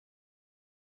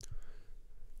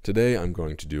Today I'm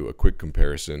going to do a quick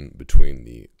comparison between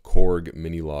the Korg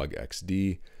Minilogue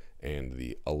XD and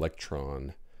the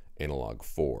Elektron Analog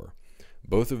 4.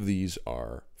 Both of these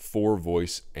are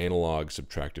 4-voice analog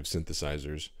subtractive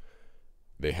synthesizers.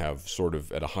 They have sort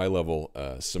of, at a high level,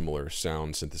 a similar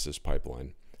sound synthesis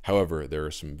pipeline. However, there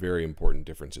are some very important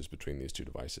differences between these two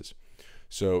devices.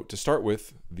 So to start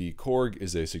with, the Korg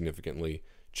is a significantly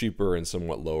cheaper and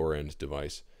somewhat lower end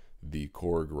device. The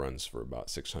Korg runs for about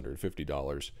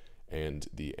 $650 and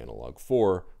the Analog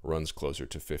 4 runs closer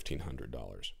to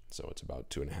 $1,500. So it's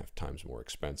about 2.5 times more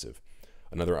expensive.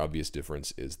 Another obvious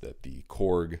difference is that the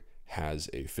Korg has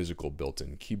a physical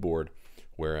built-in keyboard,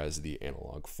 whereas the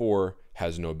Analog 4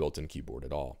 has no built-in keyboard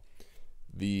at all.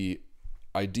 The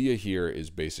idea here is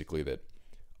basically that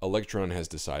Elektron has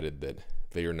decided that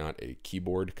they are not a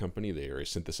keyboard company, they are a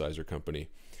synthesizer company.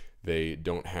 They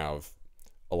don't have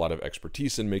a lot of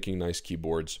expertise in making nice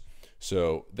keyboards,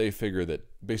 so they figure that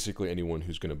basically anyone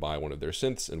who's going to buy one of their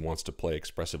synths and wants to play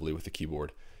expressively with the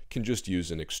keyboard can just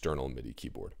use an external MIDI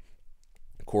keyboard.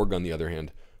 Korg, on the other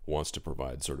hand, wants to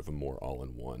provide sort of a more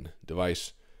all-in-one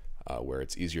device where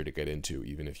it's easier to get into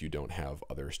even if you don't have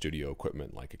other studio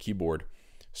equipment like a keyboard.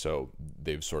 So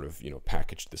they've sort of,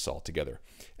 packaged this all together.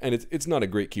 And it's not a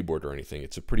great keyboard or anything.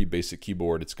 It's a pretty basic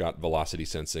keyboard. It's got velocity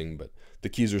sensing, but the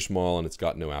keys are small and it's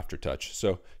got no aftertouch.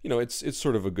 So, it's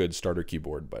sort of a good starter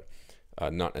keyboard, but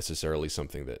not necessarily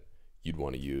something that you'd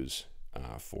want to use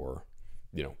for,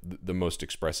 the most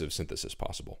expressive synthesis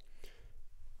possible.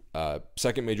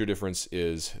 Second major difference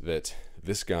is that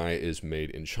this guy is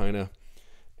made in China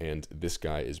and this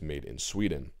guy is made in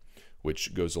Sweden,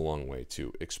 which goes a long way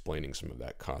to explaining some of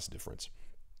that cost difference.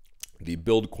 The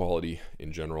build quality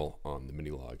in general on the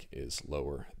Minilogue is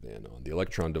lower than on the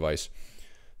Elektron device.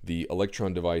 The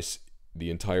Elektron device, the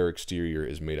entire exterior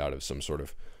is made out of some sort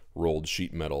of rolled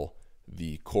sheet metal.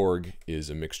 The Korg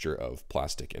is a mixture of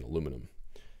plastic and aluminum.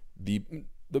 The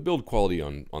build quality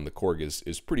on the Korg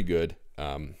is pretty good.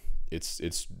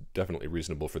 It's definitely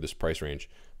reasonable for this price range,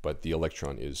 but the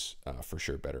Elektron is for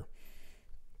sure better.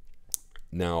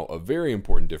 Now, a very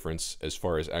important difference as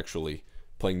far as actually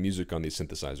playing music on these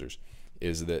synthesizers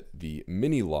is that the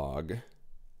Minilogue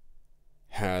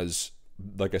has,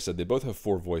 like I said, they both have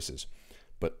 4 voices,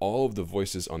 but all of the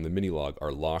voices on the Minilogue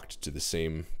are locked to the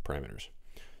same parameters.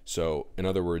 So, in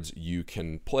other words, you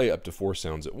can play up to 4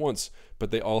 sounds at once,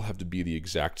 but they all have to be the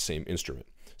exact same instrument.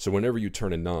 So whenever you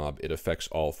turn a knob, it affects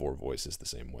all 4 voices the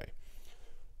same way.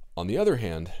 On the other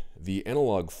hand, the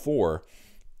Analog 4,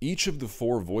 each of the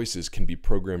 4 voices can be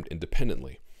programmed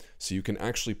independently. So you can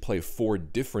actually play 4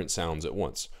 different sounds at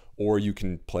once, or you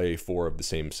can play 4 of the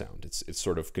same sound. It's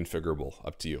sort of configurable,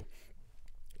 up to you.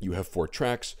 You have 4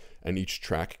 tracks, and each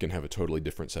track can have a totally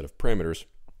different set of parameters.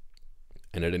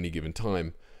 And at any given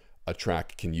time, a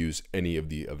track can use any of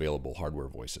the available hardware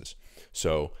voices.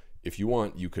 So if you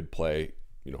want, you could play,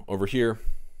 over here,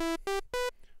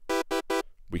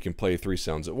 we can play 3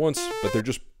 sounds at once, but they're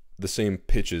just the same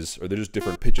pitches, or they're just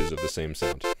different pitches of the same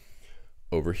sound.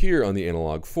 Over here on the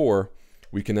Analog 4,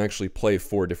 we can actually play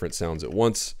 4 different sounds at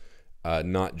once,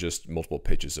 not just multiple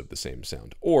pitches of the same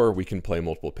sound. Or we can play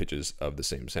multiple pitches of the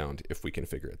same sound if we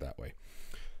configure it that way.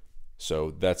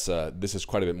 So that's this is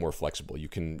quite a bit more flexible. You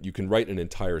can write an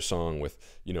entire song with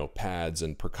pads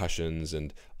and percussions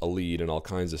and a lead and all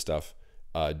kinds of stuff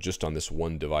just on this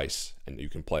one device, and you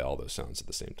can play all those sounds at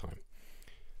the same time.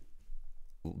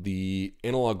 The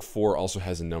Analog 4 also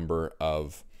has a number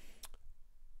of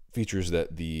features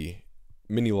that the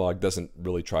Minilogue doesn't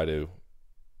really try to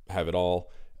have at all.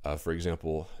 For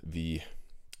example, the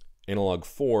Analog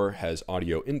 4 has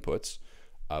audio inputs,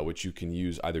 which you can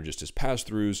use either just as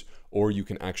pass-throughs, or you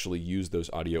can actually use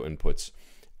those audio inputs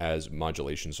as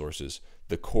modulation sources.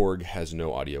 The Korg has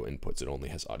no audio inputs, it only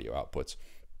has audio outputs.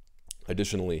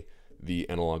 Additionally, the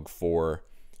Analog 4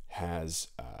 has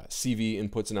CV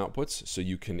inputs and outputs, so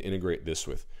you can integrate this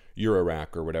with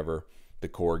Eurorack or whatever. The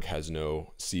Korg has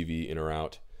no CV in or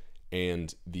out,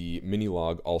 and the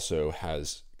Minilogue also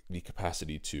has the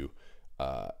capacity to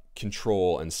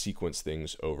control and sequence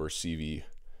things over CV,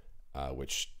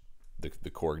 which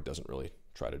the Korg doesn't really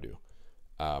try to do.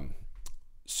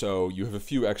 So you have a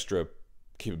few extra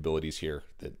capabilities here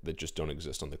that just don't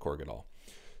exist on the Korg at all.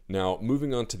 Now,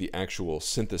 moving on to the actual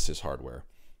synthesis hardware.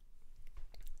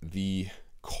 The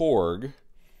Korg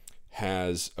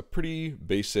has a pretty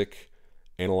basic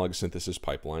analog synthesis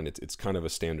pipeline. It's kind of a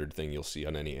standard thing you'll see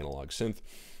on any analog synth.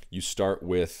 You start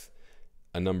with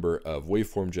a number of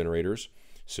waveform generators.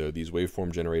 So these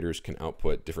waveform generators can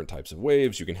output different types of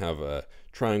waves. You can have a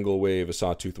triangle wave, a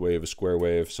sawtooth wave, a square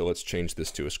wave. So let's change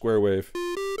this to a square wave.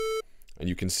 And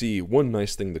you can see one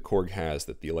nice thing the Korg has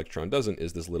that the Elektron doesn't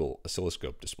is this little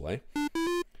oscilloscope display.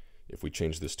 If we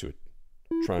change this to a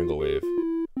triangle wave,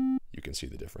 you can see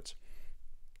the difference.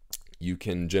 You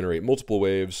can generate multiple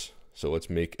waves. So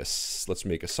let's make a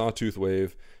sawtooth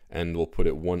wave, and we'll put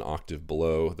it 1 octave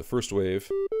below the first wave,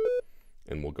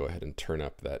 and we'll go ahead and turn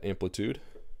up that amplitude.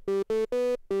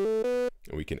 And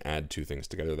we can add 2 things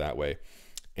together that way.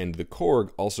 And the Korg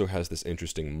also has this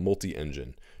interesting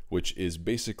multi-engine, which is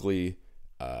basically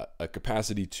a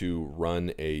capacity to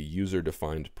run a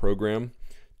user-defined program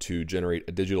to generate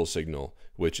a digital signal,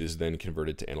 which is then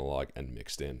converted to analog and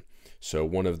mixed in. So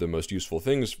one of the most useful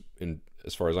things,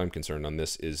 as far as I'm concerned, on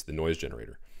this is the noise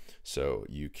generator. So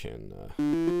you can,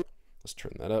 let's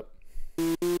turn that up.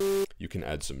 You can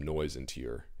add some noise into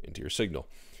your signal.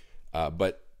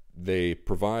 But they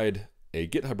provide a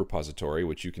GitHub repository,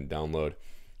 which you can download,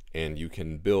 and you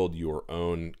can build your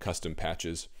own custom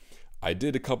patches. I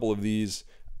did a couple of these.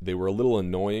 They were a little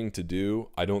annoying to do.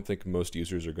 I don't think most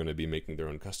users are going to be making their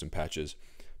own custom patches.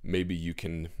 Maybe you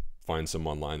can find some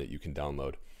online that you can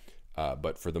download.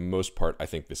 But for the most part, I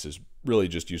think this is really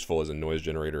just useful as a noise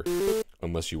generator,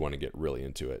 unless you want to get really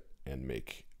into it and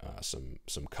make some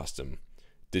custom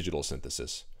digital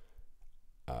synthesis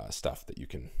stuff that you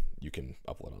can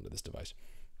upload onto this device.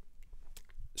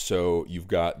 So you've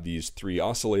got these 3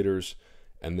 oscillators,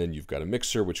 and then you've got a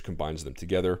mixer which combines them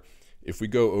together. If we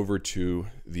go over to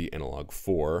the Analog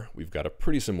 4, we've got a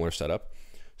pretty similar setup.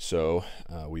 So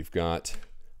we've got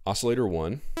oscillator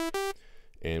 1,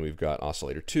 and we've got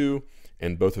oscillator 2,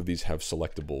 and both of these have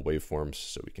selectable waveforms,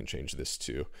 so we can change this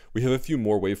to... We have a few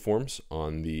more waveforms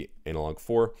on the Analog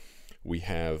 4. We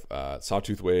have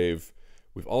sawtooth wave.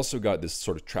 We've also got this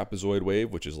sort of trapezoid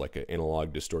wave, which is like an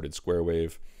analog distorted square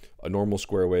wave, a normal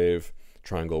square wave,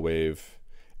 triangle wave,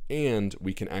 and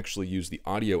we can actually use the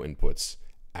audio inputs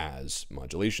as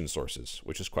modulation sources,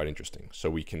 which is quite interesting. So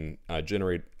we can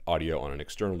generate audio on an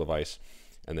external device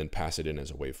and then pass it in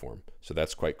as a waveform. So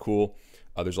that's quite cool.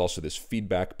 There's also this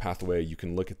feedback pathway. You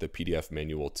can look at the PDF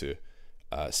manual to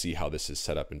see how this is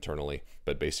set up internally,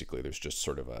 but basically there's just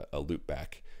sort of a loop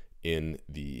back in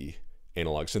the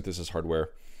analog synthesis hardware,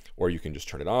 or you can just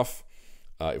turn it off.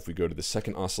 If we go to the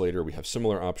second oscillator, we have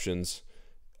similar options.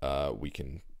 We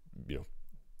can,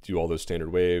 do all those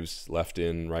standard waves, left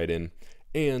in, right in,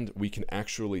 and we can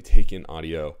actually take in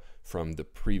audio from the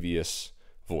previous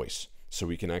voice. So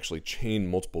we can actually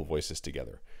chain multiple voices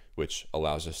together, which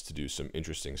allows us to do some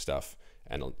interesting stuff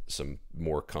and some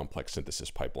more complex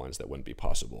synthesis pipelines that wouldn't be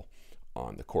possible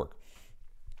on the Korg.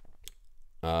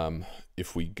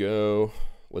 If we go,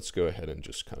 let's go ahead and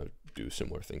just kind of do a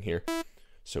similar thing here.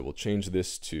 So we'll change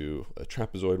this to a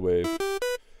trapezoid wave,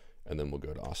 and then we'll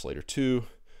go to oscillator 2,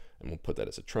 and we'll put that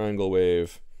as a triangle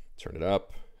wave, turn it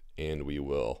up, and we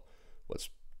will, let's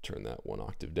turn that 1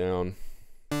 octave down.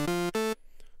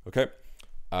 Okay.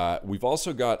 We've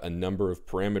also got a number of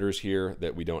parameters here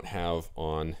that we don't have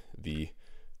on the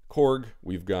Korg.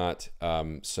 We've got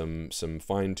some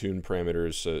fine-tuned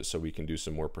parameters so we can do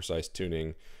some more precise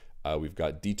tuning. We've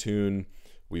got detune.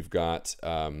 We've got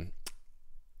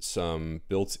some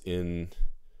built-in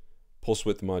pulse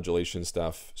width modulation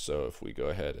stuff. So if we go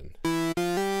ahead and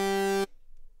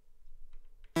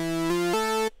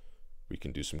we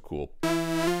can do some cool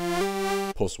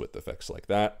pulse width effects like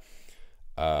that.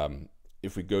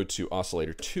 If we go to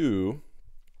oscillator 2,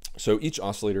 so each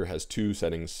oscillator has 2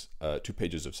 settings, 2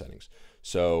 pages of settings.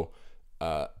 So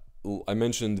I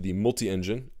mentioned the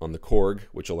multi-engine on the Korg,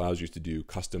 which allows you to do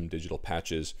custom digital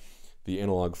patches. The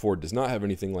Analog 4 does not have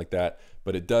anything like that,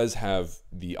 but it does have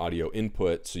the audio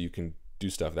input, so you can do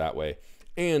stuff that way.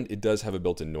 And it does have a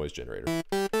built-in noise generator.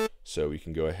 So we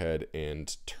can go ahead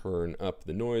and turn up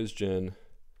the noise gen.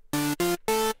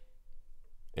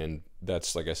 And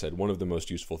that's, like I said, one of the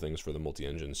most useful things for the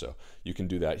multi-engine. So you can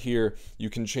do that here. You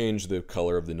can change the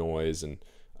color of the noise, and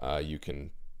you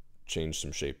can change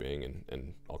some shaping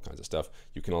and all kinds of stuff.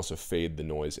 You can also fade the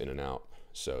noise in and out.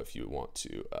 So if you want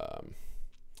to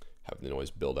have the noise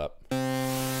build up,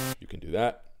 you can do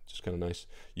that. It's just kind of nice.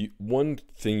 One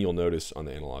thing you'll notice on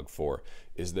the Analog 4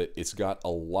 is that it's got a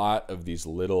lot of these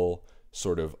little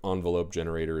sort of envelope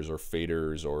generators or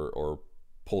faders or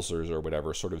pulsars or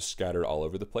whatever sort of scattered all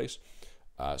over the place.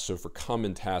 So for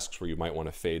common tasks where you might want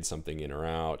to fade something in or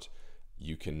out,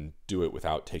 you can do it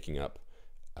without taking up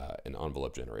an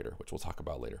envelope generator, which we'll talk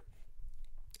about later.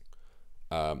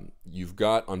 You've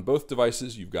got, on both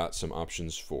devices, you've got some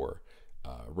options for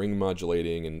ring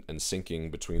modulating and syncing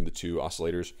between the 2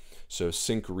 oscillators. So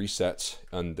sync resets.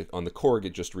 On the Korg,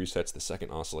 it just resets the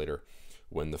second oscillator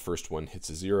when the first one hits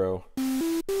a 0.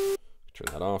 Turn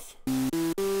that off.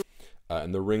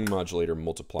 and the ring modulator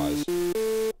multiplies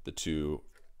the two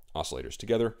oscillators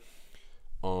together.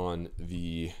 On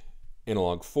the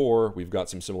Analog 4, we've got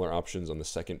some similar options on the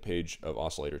second page of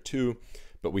oscillator 2,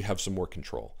 but we have some more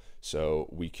control. So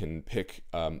we can pick,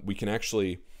 we can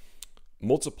actually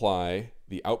multiply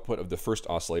the output of the first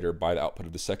oscillator by the output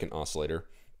of the second oscillator,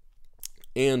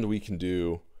 and we can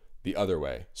do the other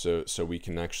way. So we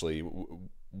can actually,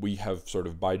 we have sort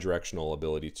of bidirectional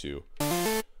ability to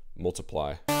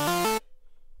multiply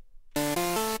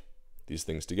these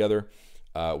things together.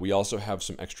 We also have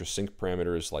some extra sync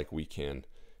parameters, like we can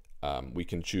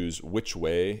choose which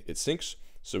way it syncs.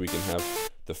 So we can have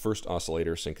the first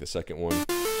oscillator sync the second one.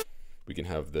 We can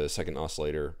have the second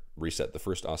oscillator reset the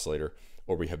first oscillator,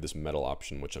 or we have this metal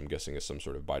option, which I'm guessing is some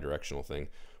sort of bidirectional thing.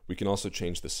 We can also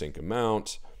change the sync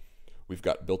amount. We've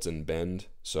got built-in bend,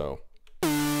 so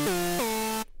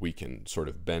we can sort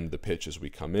of bend the pitch as we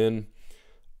come in.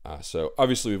 So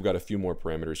obviously we've got a few more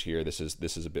parameters here. This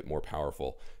is a bit more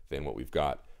powerful than what we've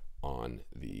got on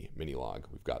the Minilogue.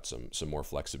 We've got some more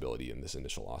flexibility in this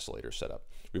initial oscillator setup.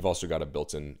 We've also got a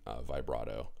built-in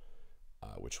vibrato,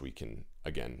 which we can,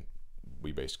 again,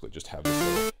 we basically just have this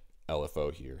little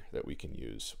LFO here that we can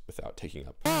use without taking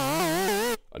up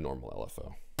a normal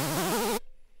LFO.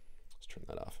 Let's turn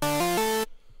that off.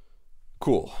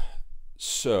 Cool.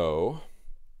 So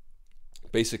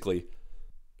basically,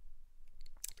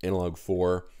 Analog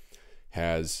 4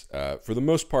 has, for the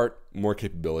most part, more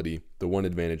capability. The one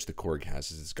advantage the Korg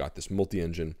has is it's got this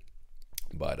multi-engine,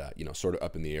 but you know, sort of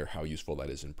up in the air how useful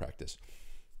that is in practice.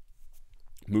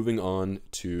 Moving on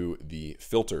to the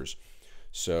filters.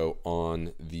 So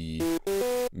on the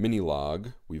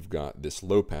Minilogue, we've got this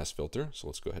low-pass filter. So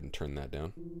let's go ahead and turn that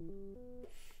down.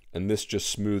 And this just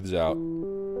smooths out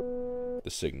the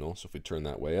signal. So if we turn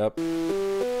that way up,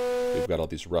 we've got all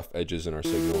these rough edges in our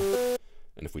signal.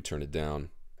 And if we turn it down,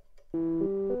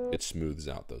 it smooths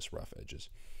out those rough edges.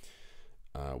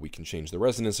 We can change the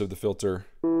resonance of the filter,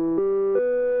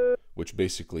 which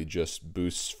basically just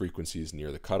boosts frequencies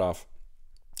near the cutoff.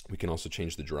 We can also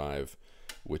change the drive,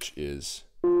 which is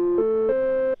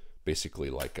basically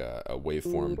like a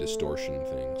waveform distortion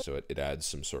thing. So it adds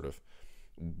some sort of,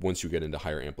 once you get into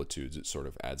higher amplitudes, it sort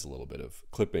of adds a little bit of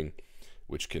clipping,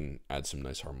 which can add some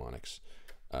nice harmonics.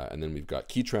 And then we've got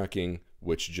key tracking,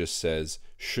 which just says,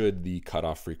 should the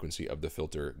cutoff frequency of the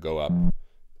filter go up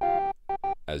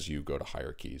as you go to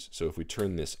higher keys. So if we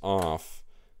turn this off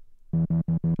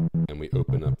and we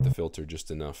open up the filter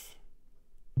just enough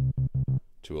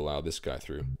to allow this guy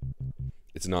through,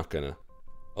 it's not going to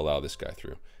allow this guy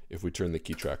through. If we turn the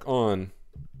key track on,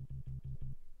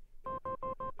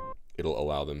 it'll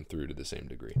allow them through to the same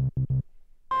degree.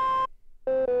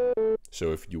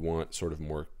 So if you want sort of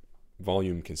more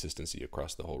volume consistency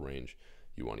across the whole range,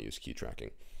 you want to use key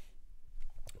tracking.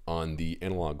 On the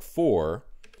Analog 4,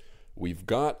 we've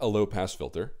got a low pass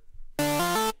filter.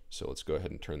 So let's go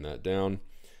ahead and turn that down.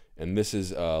 And this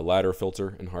is a ladder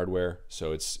filter in hardware.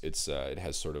 So it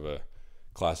has sort of a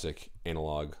classic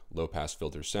analog low pass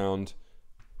filter sound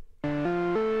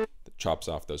that chops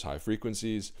off those high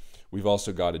frequencies. We've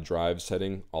also got a drive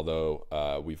setting,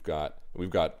 although we've got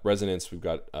resonance, we've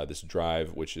got this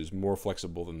drive, which is more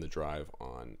flexible than the drive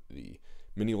on the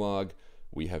Minilogue.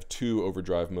 We have two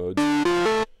overdrive modes.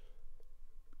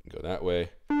 Go that way,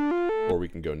 or we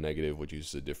can go negative, which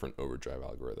uses a different overdrive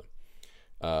algorithm.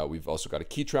 We've also got a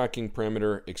key tracking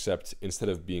parameter, except instead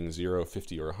of being 0,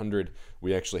 50, or 100,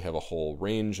 we actually have a whole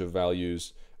range of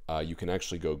values. You can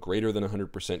actually go greater than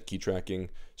 100% key tracking,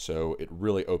 so it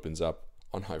really opens up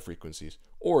on high frequencies.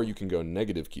 Or you can go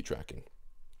negative key tracking,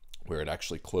 where it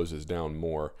actually closes down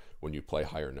more when you play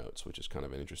higher notes, which is kind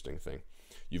of an interesting thing.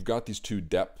 You've got these two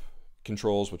depth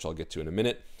controls, which I'll get to in a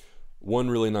minute. One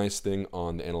really nice thing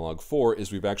on the Analog 4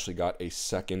 is we've actually got a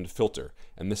second filter,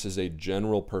 and this is a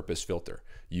general purpose filter.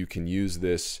 You can use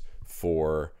this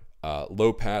for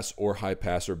low pass or high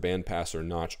pass or band pass or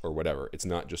notch or whatever. It's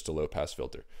not just a low pass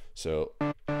filter. So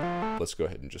let's go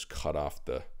ahead and just cut off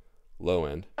the low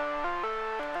end.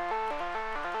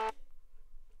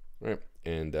 All right,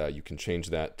 and you can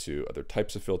change that to other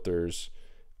types of filters.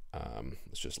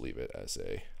 Let's just leave it as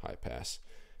a high pass.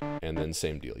 And then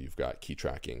same deal, you've got key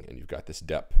tracking and you've got this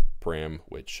depth param,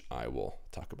 which I will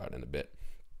talk about in a bit.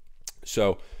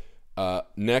 So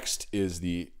next is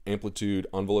the amplitude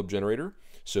envelope generator.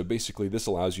 So basically this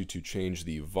allows you to change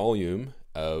the volume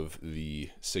of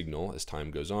the signal as time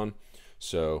goes on.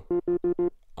 So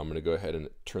I'm going to go ahead and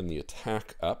turn the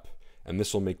attack up, and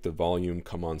this will make the volume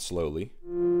come on slowly.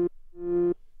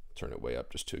 Turn it way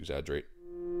up just to exaggerate.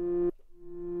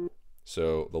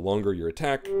 So the longer your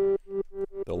attack,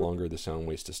 the longer the sound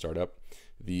waits to start up.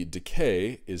 The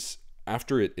decay is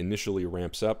after it initially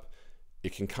ramps up,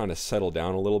 it can kind of settle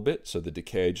down a little bit. So the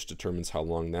decay just determines how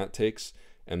long that takes,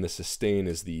 and the sustain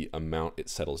is the amount it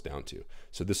settles down to.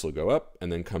 So this will go up and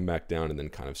then come back down and then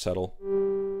kind of settle.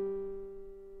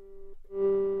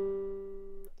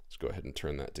 Let's go ahead and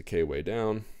turn that decay way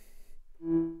down.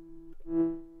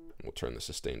 We'll turn the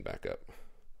sustain back up.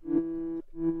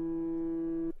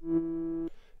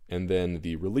 And then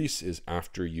the release is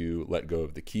after you let go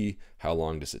of the key. How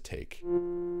long does it take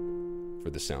for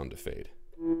the sound to fade?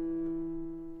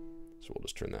 So we'll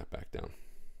just turn that back down.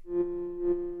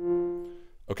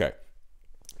 Okay,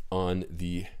 on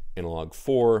the Analog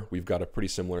 4, we've got a pretty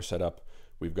similar setup.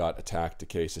 We've got attack,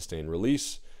 decay, sustain,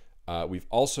 release. We've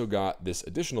also got this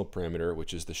additional parameter,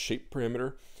 which is the shape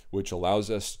parameter, which allows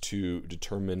us to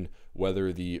determine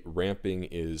whether the ramping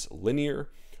is linear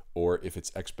or if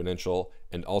it's exponential,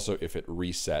 and also if it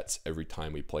resets every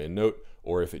time we play a note,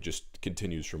 or if it just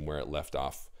continues from where it left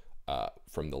off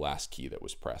from the last key that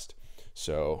was pressed.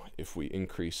 So if we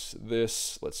increase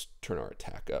this, let's turn our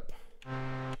attack up.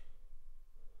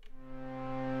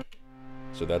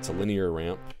 So that's a linear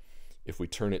ramp. If we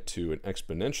turn it to an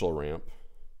exponential ramp,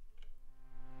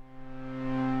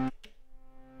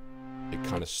 it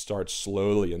kind of starts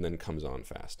slowly and then comes on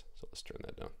fast. So let's turn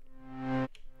that down.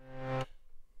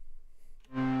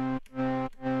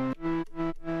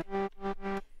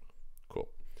 Cool.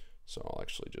 So I'll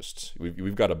actually just,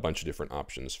 we've got a bunch of different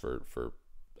options for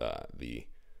the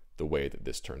way that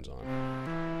this turns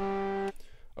on.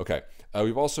 Okay,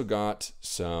 we've also got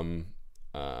some,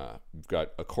 we've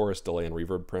got a chorus delay and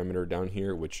reverb parameter down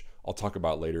here, which I'll talk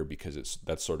about later because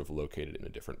that's sort of located in a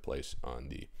different place on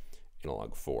the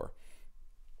Analog 4.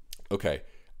 Okay,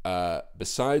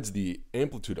 besides the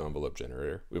amplitude envelope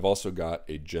generator, we've also got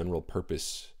a general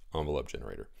purpose envelope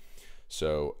generator.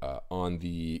 So on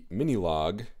the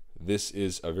Minilogue, this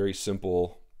is a very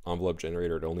simple envelope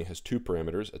generator. It only has two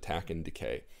parameters, attack and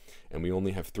decay, and we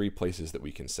only have 3 places that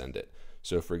we can send it.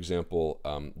 So for example,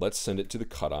 let's send it to the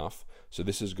cutoff. So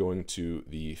this is going to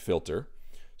the filter.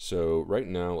 So right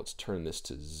now, let's turn this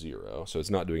to 0. So it's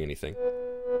not doing anything.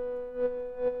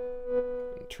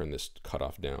 And turn this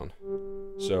cutoff down.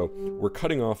 So we're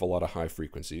cutting off a lot of high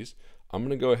frequencies. I'm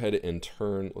gonna go ahead and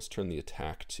let's turn the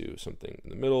attack to something in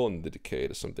the middle and the decay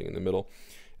to something in the middle.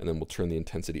 And then we'll turn the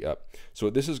intensity up. So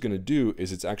what this is going to do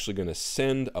is it's actually going to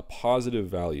send a positive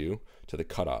value to the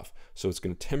cutoff. So it's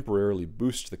going to temporarily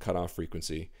boost the cutoff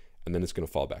frequency, and then it's going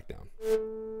to fall back down.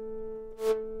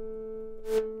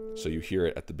 So you hear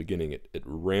it at the beginning, it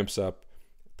ramps up,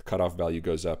 the cutoff value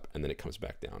goes up, and then it comes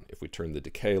back down. If we turn the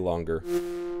decay longer,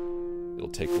 it'll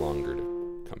take longer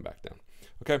to come back down.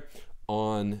 Okay,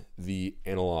 on the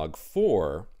Analog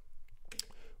 4,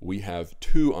 we have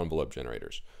 2 envelope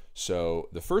generators. So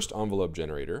the first envelope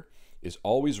generator is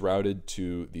always routed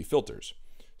to the filters.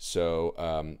 So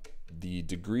the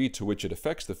degree to which it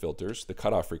affects the filters, the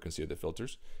cutoff frequency of the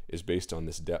filters, is based on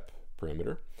this depth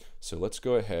parameter. So let's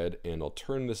go ahead and I'll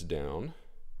turn this down.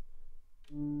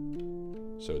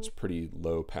 So it's pretty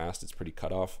low pass, it's pretty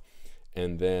cut off.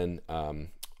 And then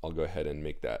I'll go ahead and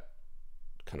make that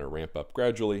kind of ramp up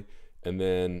gradually. And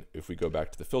then if we go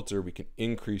back to the filter, we can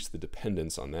increase the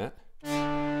dependence on that.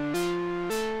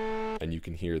 And you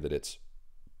can hear that it's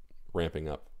ramping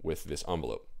up with this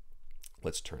envelope.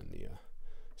 Let's turn the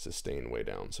sustain way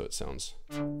down so it sounds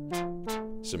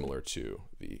similar to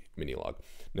the Minilogue.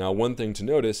 Now, one thing to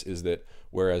notice is that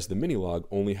whereas the Minilogue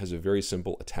only has a very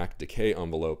simple attack decay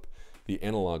envelope, the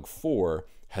Analog 4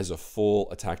 has a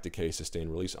full attack decay sustain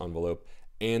release envelope,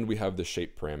 and we have the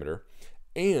shape parameter,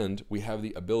 and we have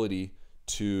the ability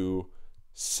to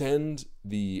send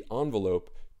the envelope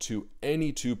to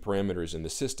any 2 parameters in the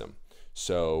system.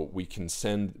 So we can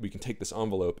take this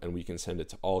envelope and we can send it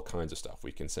to all kinds of stuff.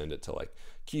 We can send it to like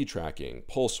key tracking,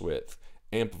 pulse width,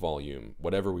 amp volume,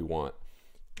 whatever we want.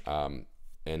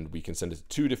 And we can send it to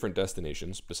 2 different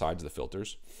destinations besides the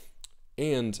filters.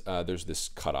 And there's this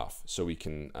cutoff. So we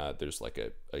can, there's like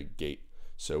a gate.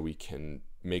 So we can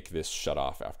make this shut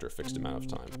off after a fixed amount of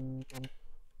time.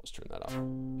 Let's turn that off.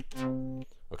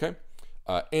 Okay.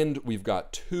 And we've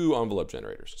got 2 envelope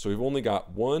generators. So we've only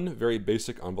got 1 very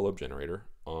basic envelope generator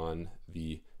on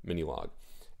the Minilogue,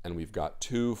 and we've got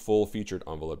 2 full-featured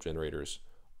envelope generators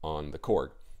on the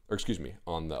Korg, or excuse me,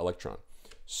 on the Elektron.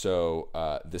 So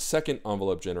the second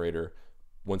envelope generator,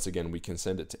 once again, we can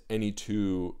send it to any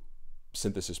 2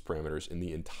 synthesis parameters in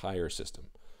the entire system.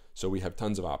 So we have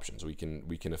tons of options. We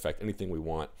can affect anything we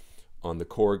want. On the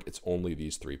Korg, it's only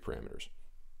these 3 parameters.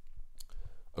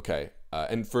 Okay,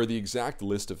 and for the exact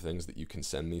list of things that you can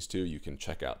send these to, you can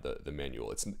check out the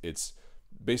manual. It's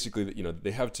basically, you know,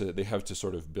 they have to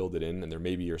sort of build it in, and there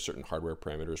maybe are certain hardware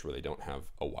parameters where they don't have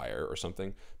a wire or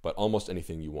something, but almost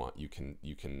anything you want, you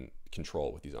can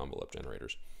control with these envelope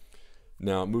generators.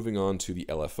 Now, moving on to the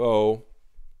LFO.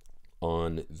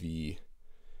 On the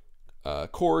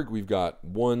Korg, we've got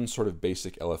one sort of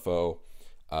basic LFO.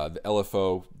 The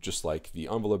LFO, just like the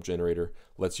envelope generator,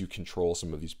 lets you control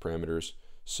some of these parameters.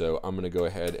 So I'm going to go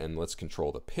ahead and let's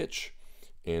control the pitch,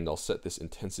 and I'll set this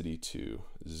intensity to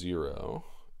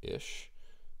 0-ish.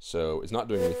 So it's not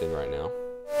doing anything right now.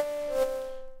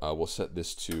 We'll set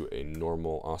this to a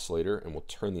normal oscillator, and we'll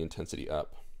turn the intensity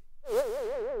up.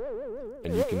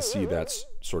 And you can see that's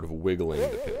sort of wiggling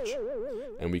the pitch.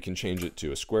 And we can change it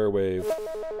to a square wave,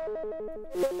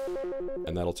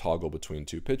 and that'll toggle between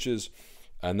two pitches.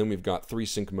 And then we've got 3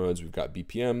 sync modes. We've got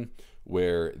BPM,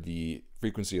 where the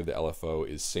frequency of the LFO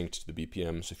is synced to the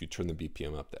BPM. So if you turn the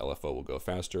BPM up, the LFO will go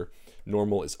faster.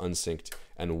 Normal is unsynced,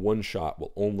 and one shot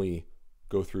will only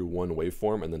go through one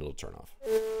waveform, and then it'll turn off.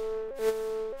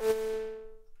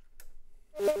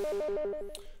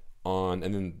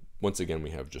 And then once again,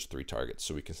 we have just 3 targets.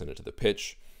 So we can send it to the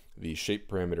pitch, the shape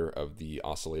parameter of the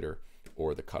oscillator,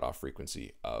 or the cutoff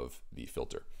frequency of the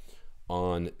filter.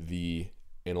 On the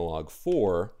Analog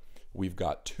 4, we've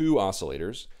got 2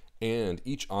 oscillators, and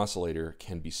each oscillator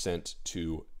can be sent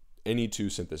to any 2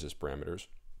 synthesis parameters,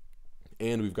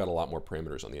 and we've got a lot more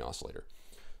parameters on the oscillator.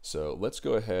 So let's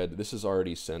go ahead, this is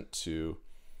already sent to,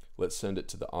 let's send it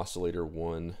to the oscillator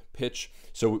 1 pitch.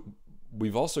 So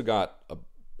we've also got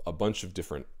a bunch of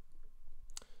different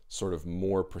sort of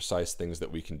more precise things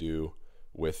that we can do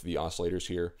with the oscillators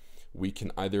here. We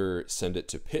can either send it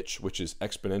to pitch, which is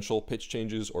exponential pitch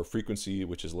changes, or frequency,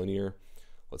 which is linear.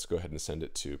 Let's go ahead and send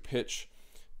it to pitch.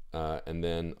 And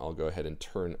then I'll go ahead and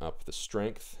turn up the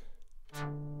strength.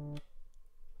 And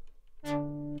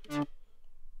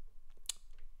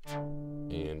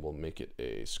we'll make it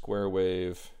a square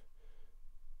wave.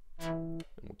 And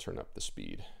we'll turn up the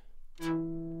speed.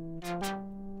 Hold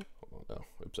on, no,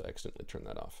 oops, I accidentally turned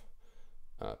that off.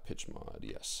 Pitch mod,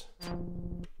 yes.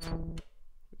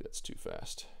 That's too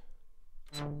fast.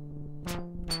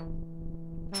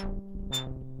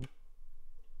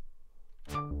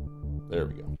 There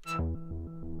we go.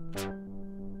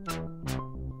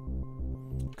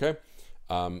 Okay,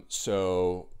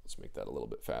 so let's make that a little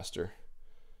bit faster.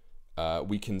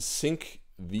 We can sync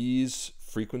these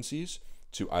frequencies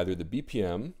to either the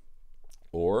BPM,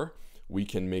 or we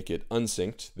can make it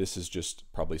unsynced. This is just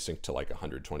probably synced to like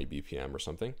 120 BPM or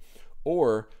something.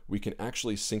 Or we can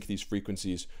actually sync these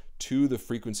frequencies to the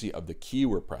frequency of the key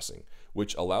we're pressing,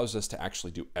 which allows us to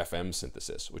actually do FM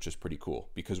synthesis, which is pretty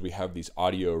cool because we have these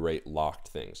audio rate locked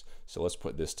things. So let's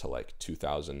put this to like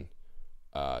 2000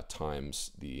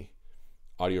 times the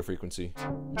audio frequency.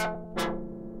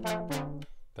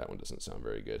 That one doesn't sound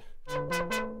very good,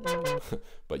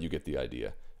 but you get the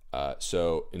idea.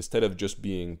 So instead of just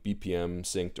being BPM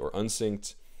synced or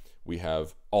unsynced, we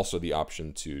have also the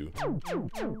option to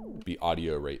be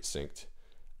audio rate synced.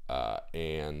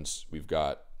 And we've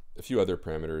got a few other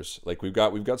parameters. Like we've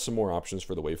got some more options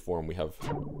for the waveform. We have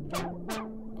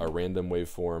a random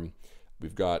waveform.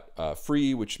 We've got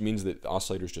free, which means that the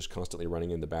oscillator is just constantly running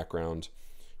in the background.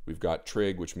 We've got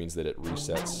trig, which means that it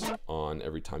resets on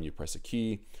every time you press a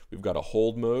key. We've got a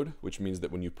hold mode, which means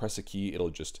that when you press a key, it'll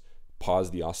just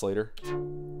pause the oscillator.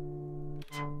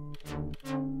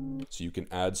 So you can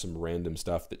add some random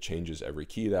stuff that changes every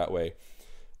key that way.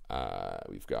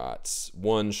 We've got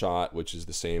one shot, which is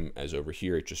the same as over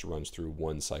here. It just runs through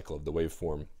one cycle of the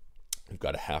waveform. We've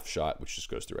got a half shot, which just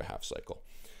goes through a half cycle.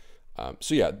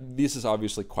 So yeah, this is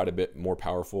obviously quite a bit more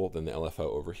powerful than the LFO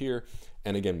over here.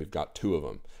 And again, we've got 2 of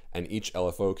them. And each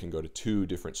LFO can go to 2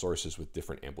 different sources with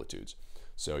different amplitudes.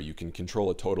 So you can control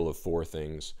a total of 4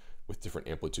 things with different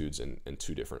amplitudes and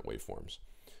 2 different waveforms.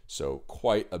 So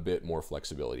quite a bit more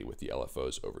flexibility with the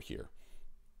LFOs over here.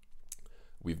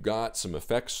 We've got some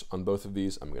effects on both of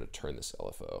these. I'm going to turn this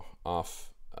LFO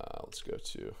off. Let's go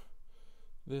to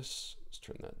this. Let's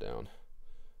turn that down.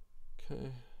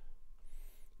 Okay.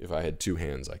 If I had 2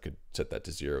 hands, I could set that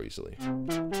to 0 easily.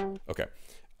 Okay.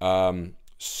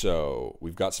 So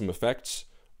we've got some effects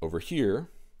over here.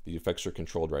 The effects are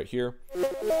controlled right here.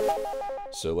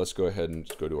 So let's go ahead and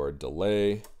go to our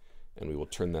delay, and we will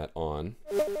turn that on.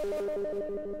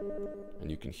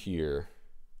 And you can hear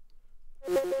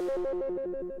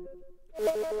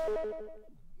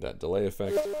that delay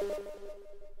effect.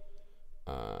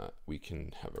 We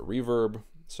can have a reverb,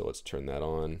 so let's turn that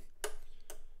on.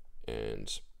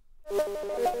 And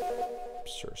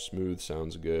sure, smooth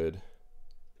sounds good.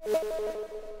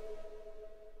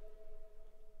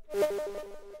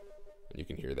 And you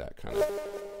can hear that kind of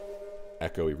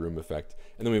echoey room effect.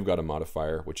 And then we've got a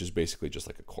modifier, which is basically just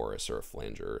like a chorus or a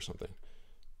flanger or something.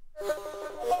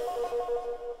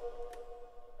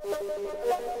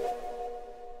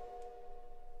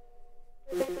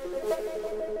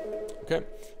 Okay,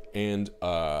 and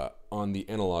on the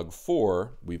Analog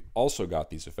 4, we've also got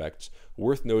these effects.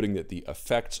 Worth noting that the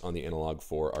effects on the Analog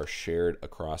 4 are shared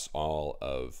across all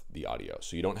of the audio.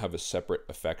 So you don't have a separate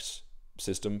effects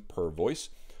system per voice.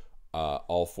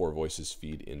 All 4 voices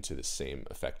feed into the same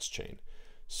effects chain.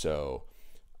 So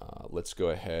let's go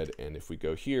ahead, and if we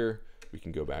go here, we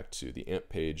can go back to the amp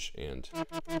page and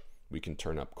we can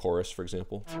turn up chorus, for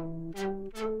example.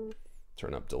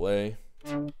 Turn up delay.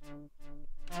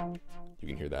 You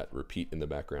can hear that repeat in the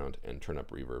background, and turn up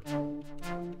reverb.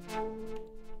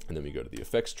 And then we go to the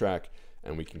effects track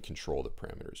and we can control the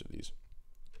parameters of these.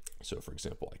 So for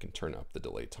example, I can turn up the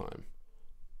delay time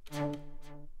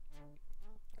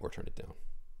or turn it down.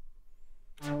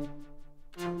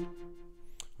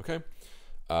 Okay,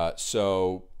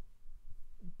 so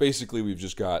basically we've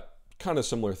just got kind of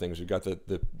similar things. We've got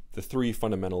the 3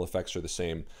 fundamental effects are the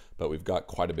same, but we've got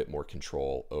quite a bit more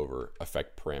control over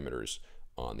effect parameters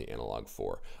on the Analog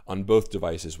 4. On both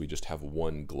devices, we just have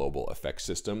one global effect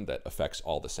system that affects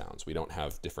all the sounds. We don't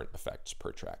have different effects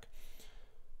per track.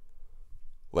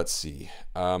 Let's see.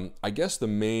 I guess the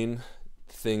main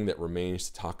thing that remains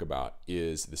to talk about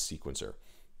is the sequencer.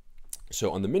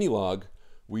 So on the Minilogue,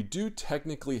 we do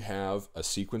technically have a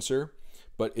sequencer,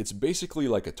 but it's basically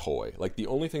like a toy. Like the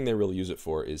only thing they really use it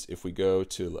for is if we go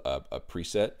to a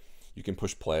preset, you can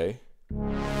push play,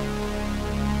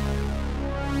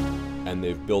 and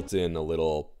they've built in a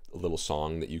little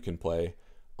song that you can play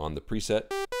on the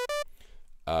preset.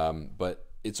 But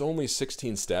it's only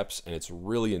 16 steps and it's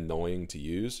really annoying to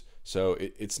use. So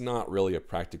it's not really a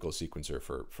practical sequencer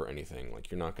for anything. Like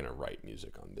you're not gonna write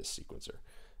music on this sequencer.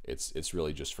 It's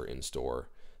really just for in-store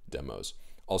demos.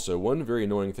 Also, one very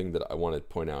annoying thing that I want to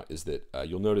point out is that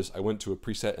you'll notice I went to a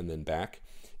preset and then back.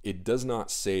 It does not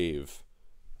save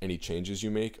any changes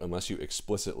you make unless you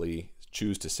explicitly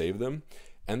choose to save them.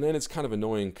 And then it's kind of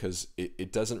annoying because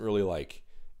it doesn't really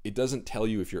it doesn't tell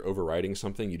you if you're overwriting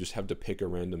something. You just have to pick a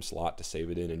random slot to save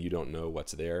it in and you don't know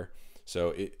what's there.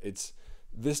 So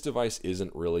this device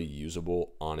isn't really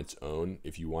usable on its own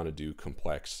if you want to do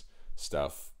complex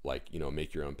stuff like, you know,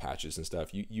 make your own patches and stuff.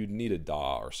 You'd need a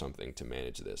DAW or something to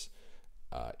manage this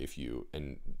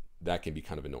and that can be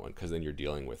kind of annoying because then you're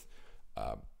dealing with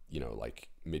you know, like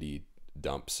MIDI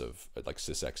dumps of like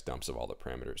sysx dumps of all the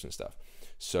parameters and stuff.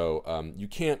 So you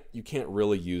can't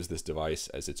really use this device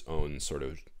as its own sort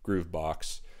of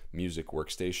Groovebox music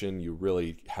workstation. You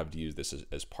really have to use this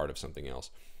as part of something else.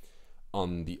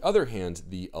 On the other hand,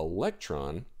 the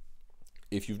Elektron,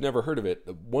 if you've never heard of it,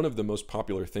 one of the most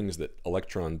popular things that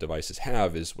Elektron devices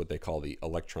have is what they call the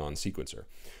Elektron Sequencer.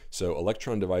 So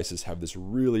Elektron devices have this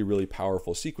really, really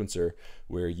powerful sequencer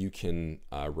where you can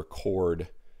record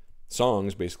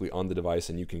songs basically on the device,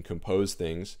 and you can compose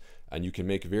things, and you can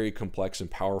make very complex and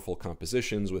powerful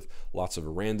compositions with lots of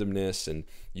randomness, and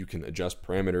you can adjust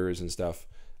parameters and stuff.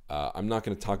 I'm not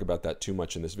going to talk about that too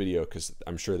much in this video because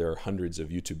I'm sure there are hundreds of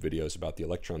YouTube videos about the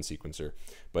Elektron Sequencer,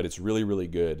 but it's really, really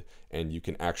good, and you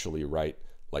can actually write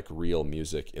like real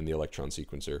music in the Elektron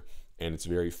Sequencer, and it's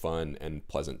very fun and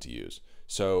pleasant to use.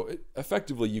 So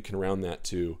effectively you can round that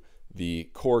to the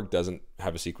Korg doesn't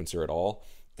have a sequencer at all,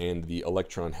 and the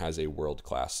Elektron has a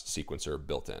world-class sequencer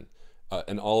built in.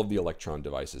 And all of the Elektron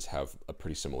devices have a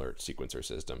pretty similar sequencer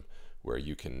system where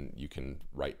you can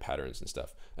write patterns and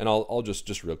stuff. And I'll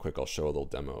just real quick, I'll show a little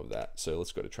demo of that. So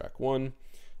let's go to track 1,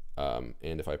 and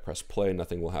if I press play,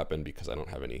 nothing will happen because I don't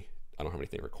have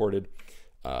anything recorded.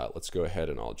 Let's go ahead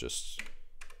and I'll just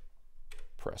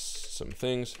press some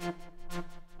things.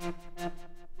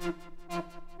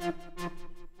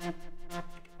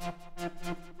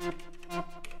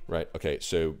 Right, okay,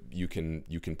 so you can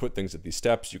put things at these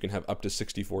steps. You can have up to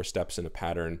 64 steps in a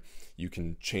pattern. You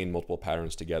can chain multiple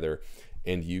patterns together,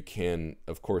 and you can,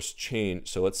 of course, chain.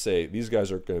 So let's say these guys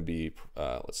are going to be,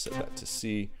 let's set that to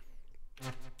C.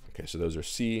 Okay, so those are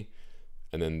C,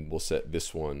 and then we'll set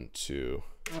this one to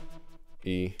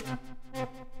E.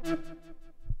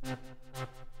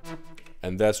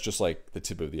 And that's just like the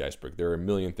tip of the iceberg. There are a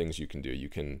million things you can do. You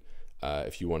can,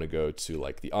 if you want to go to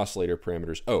like the oscillator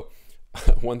parameters. Oh,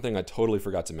 one thing I totally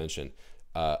forgot to mention,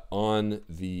 on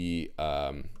the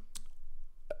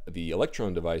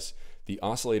Elektron device, the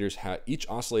oscillators each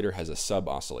oscillator has a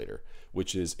sub-oscillator,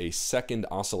 which is a second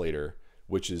oscillator,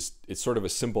 it's sort of a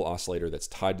simple oscillator that's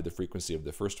tied to the frequency of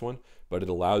the first one, but it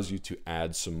allows you to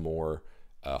add some more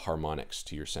harmonics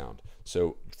to your sound.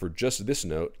 So for just this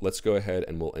note, let's go ahead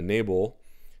and we'll enable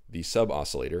the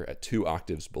sub-oscillator at 2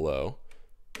 octaves below,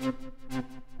 and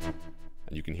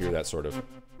you can hear that sort of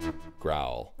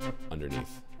growl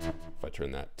underneath. If I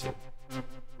turn that to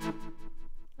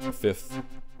 5th,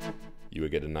 you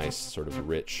would get a nice sort of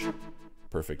rich,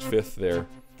 perfect 5th there.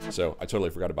 So I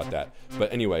totally forgot about that.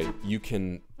 But anyway, you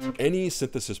can, any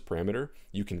synthesis parameter,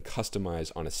 you can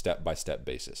customize on a step-by-step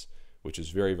basis, which is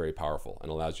very, very powerful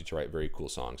and allows you to write very cool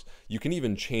songs. You can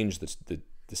even change the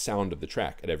sound of the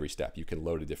track at every step. You can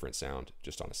load a different sound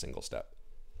just on a single step.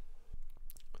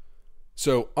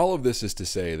 So all of this is to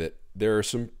say that there are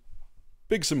some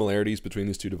big similarities between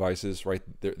these two devices, right?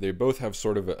 They both have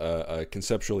sort of a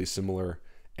conceptually similar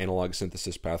analog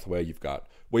synthesis pathway. You've got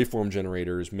waveform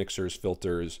generators, mixers,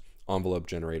 filters, envelope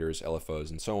generators, LFOs,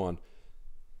 and so on.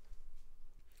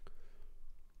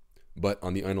 But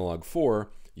on the Analog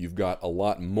 4, you've got a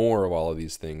lot more of all of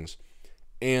these things,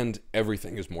 and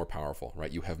everything is more powerful,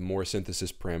 right? You have more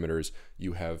synthesis parameters,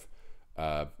 you have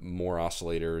more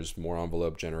oscillators, more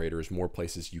envelope generators, more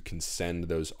places you can send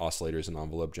those oscillators and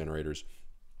envelope generators.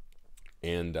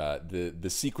 And the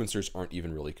sequencers aren't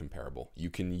even really comparable. You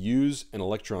can use an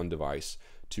Elektron device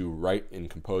to write and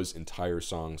compose entire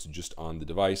songs just on the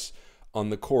device. On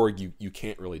the Korg, you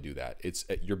can't really do that.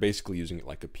 You're basically using it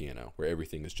like a piano, where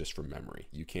everything is just from memory.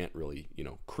 You can't really,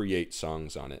 create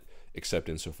songs on it, except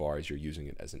insofar as you're using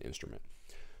it as an instrument.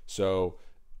 So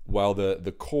while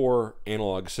the core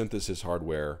analog synthesis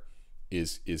hardware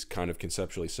is kind of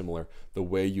conceptually similar, the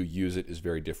way you use it is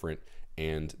very different,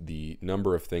 and the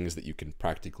number of things that you can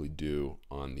practically do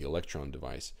on the Elektron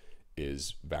device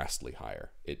is vastly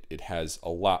higher. It has a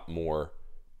lot more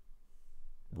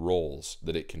roles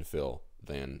that it can fill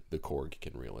than the Korg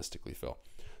can realistically fill.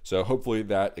 So hopefully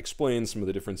that explains some of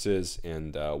the differences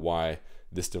and why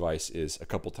this device is a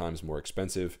couple times more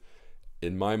expensive.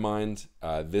 In my mind,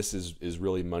 this is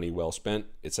really money well spent.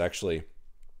 It's actually,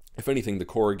 if anything, the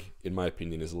Korg, in my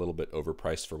opinion, is a little bit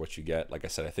overpriced for what you get. Like I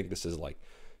said, I think this is like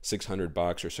 $600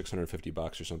 or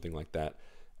 $650 or something like that.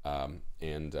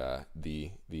 And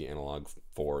the Analog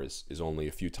 4 is only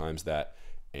a few times that,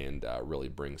 and really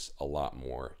brings a lot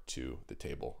more to the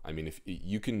table. I mean,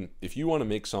 if you want to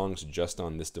make songs just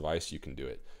on this device, you can do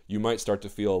it. You might start to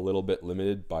feel a little bit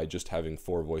limited by just having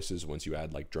 4 voices once you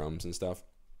add like drums and stuff.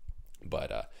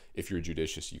 But if you're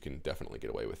judicious, you can definitely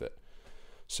get away with it.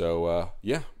 So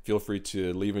yeah, feel free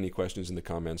to leave any questions in the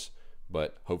comments,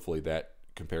 but hopefully that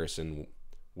comparison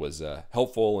was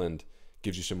helpful and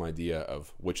gives you some idea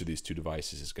of which of these two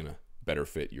devices is going to better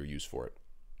fit your use for it.